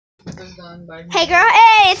Hey girl,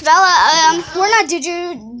 hey, it's Bella. We're not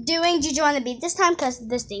doing Juju on the beat this time because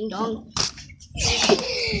this ding dong. And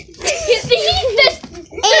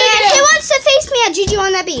who wants to face me at Juju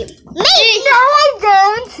on that beat? Me! No, I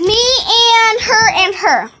don't. Me and her.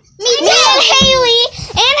 Me and Haley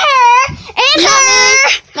and her and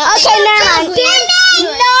her. Okay, never mind.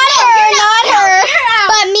 Not her.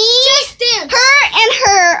 But me, her, and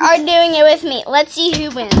her are doing it with me. Let's see who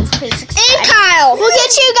wins. And Kyle. We'll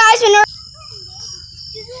get you guys when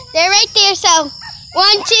they're right there. So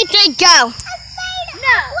 1, 2, 3, go.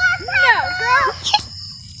 No,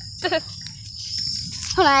 girl.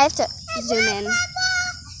 Hold on, I have to zoom in.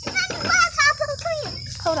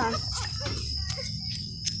 Hold on.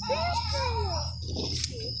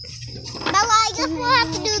 Bella, I guess we'll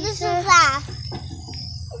have to do this so fast.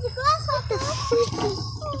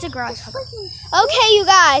 It's a grasshopper. Okay, you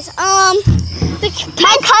guys.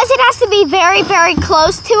 My cousin has to be very, very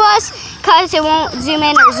close to us because it won't zoom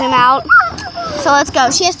in or zoom out. So let's go.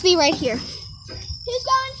 She has to be right here. Who's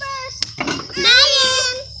going first?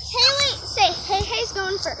 Megan. Haley, say Haley's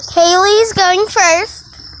going first. Haley's going first.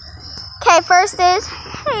 Okay, first is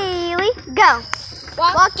Haley. Go.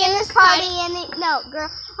 Walk in this party and no, girl.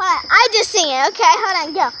 Hold on. I just sing it. Okay, hold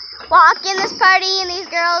on. Go. Walk in this party and these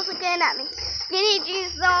girls looking at me. Skinny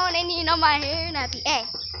jeans on and you know my hair nappy. Hey,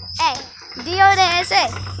 Dio dance,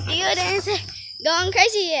 going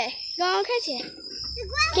crazy, going crazy.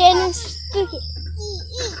 Getting spooky.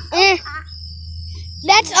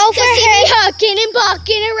 That's over here. Hucking and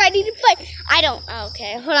bucking and ready to fight. I don't.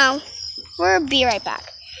 Okay, hold on. We'll be right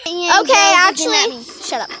back. Okay, actually,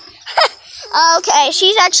 shut up. Okay,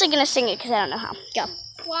 she's actually gonna sing it because I don't know how. Go.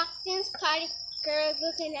 Walk in this party, girls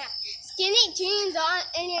looking at skinny jeans on,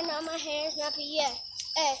 and you know my hair's nappy. Yeah.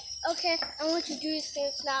 Hey, okay, I want you to do this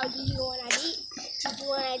dance now. Do you wanna beat? Do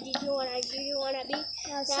you wanna beat?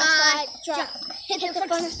 Now slide, drop, hit the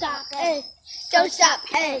fucking stop. Hey, don't stop.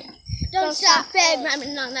 Hey, don't stop. Hey,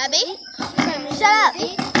 ramming on that beat. Shut up.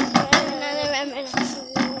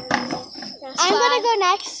 I'm gonna go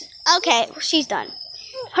next. Okay, she's done.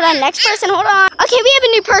 Hold on, next person. Hold on. Okay, we have a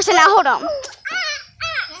new person now. Hold on.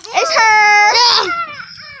 It's her.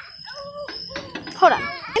 Hold on.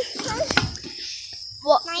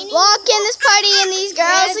 Walk in this party and these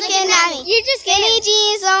girls looking at me. You just skinny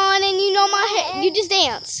jeans on and you know my hair. You just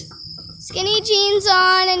dance. Skinny jeans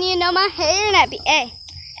on and you know my hair nappy. Hey,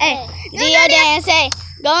 Dio dance. Hey,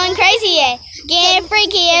 going crazy. Hey, getting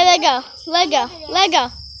freaky. Hey, let go.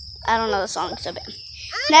 I don't know the song so bad.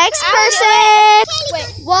 Next person.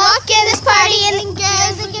 Walk in this party and the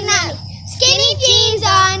girls looking at me. Skinny jeans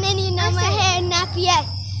on and you know my hair nappy.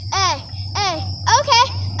 Hey, okay.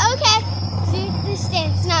 Do this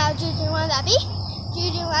dance now. Juju wanna be?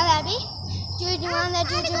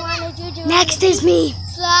 Next is me.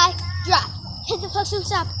 Slide, drop, hit the fuck, don't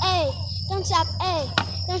stop,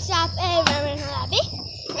 don't stop, ramming on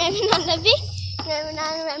the beat. Hold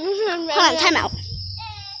on, time out.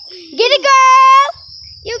 Get it, girl.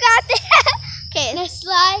 You got this. Okay, now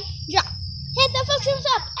slide, drop, hit the fuck, don't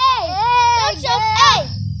stop, don't stop,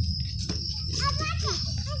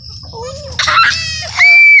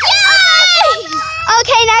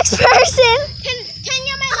 Okay, next person.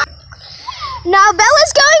 Now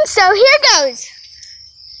Bella's going, so here goes.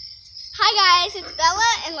 Hi guys, it's Bella,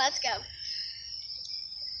 and let's go.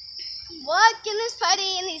 Walk in this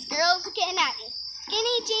party and these girls looking at me.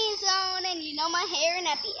 Skinny jeans on and you know my hair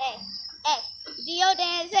nappy. Dio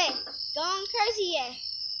dance, going crazy,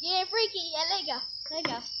 getting freaky, let go.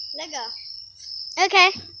 Okay.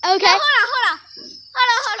 No, hold on.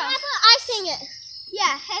 I sing it.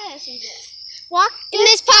 Yeah, hey, sing it. Walk in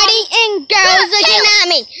this party and girls looking at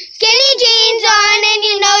me. Skinny jeans on and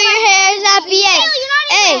you know your hair's nappy.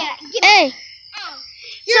 Hey.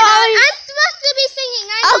 So I'm supposed to be singing.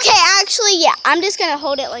 Okay, actually, yeah. I'm just gonna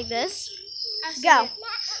hold it like this. Go.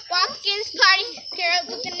 Walk in this party, girls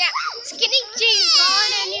looking at me. Skinny jeans on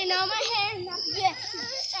and you know my hair's nappy.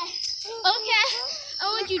 Okay, I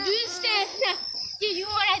want you to do this dance now. Do you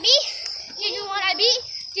wanna be?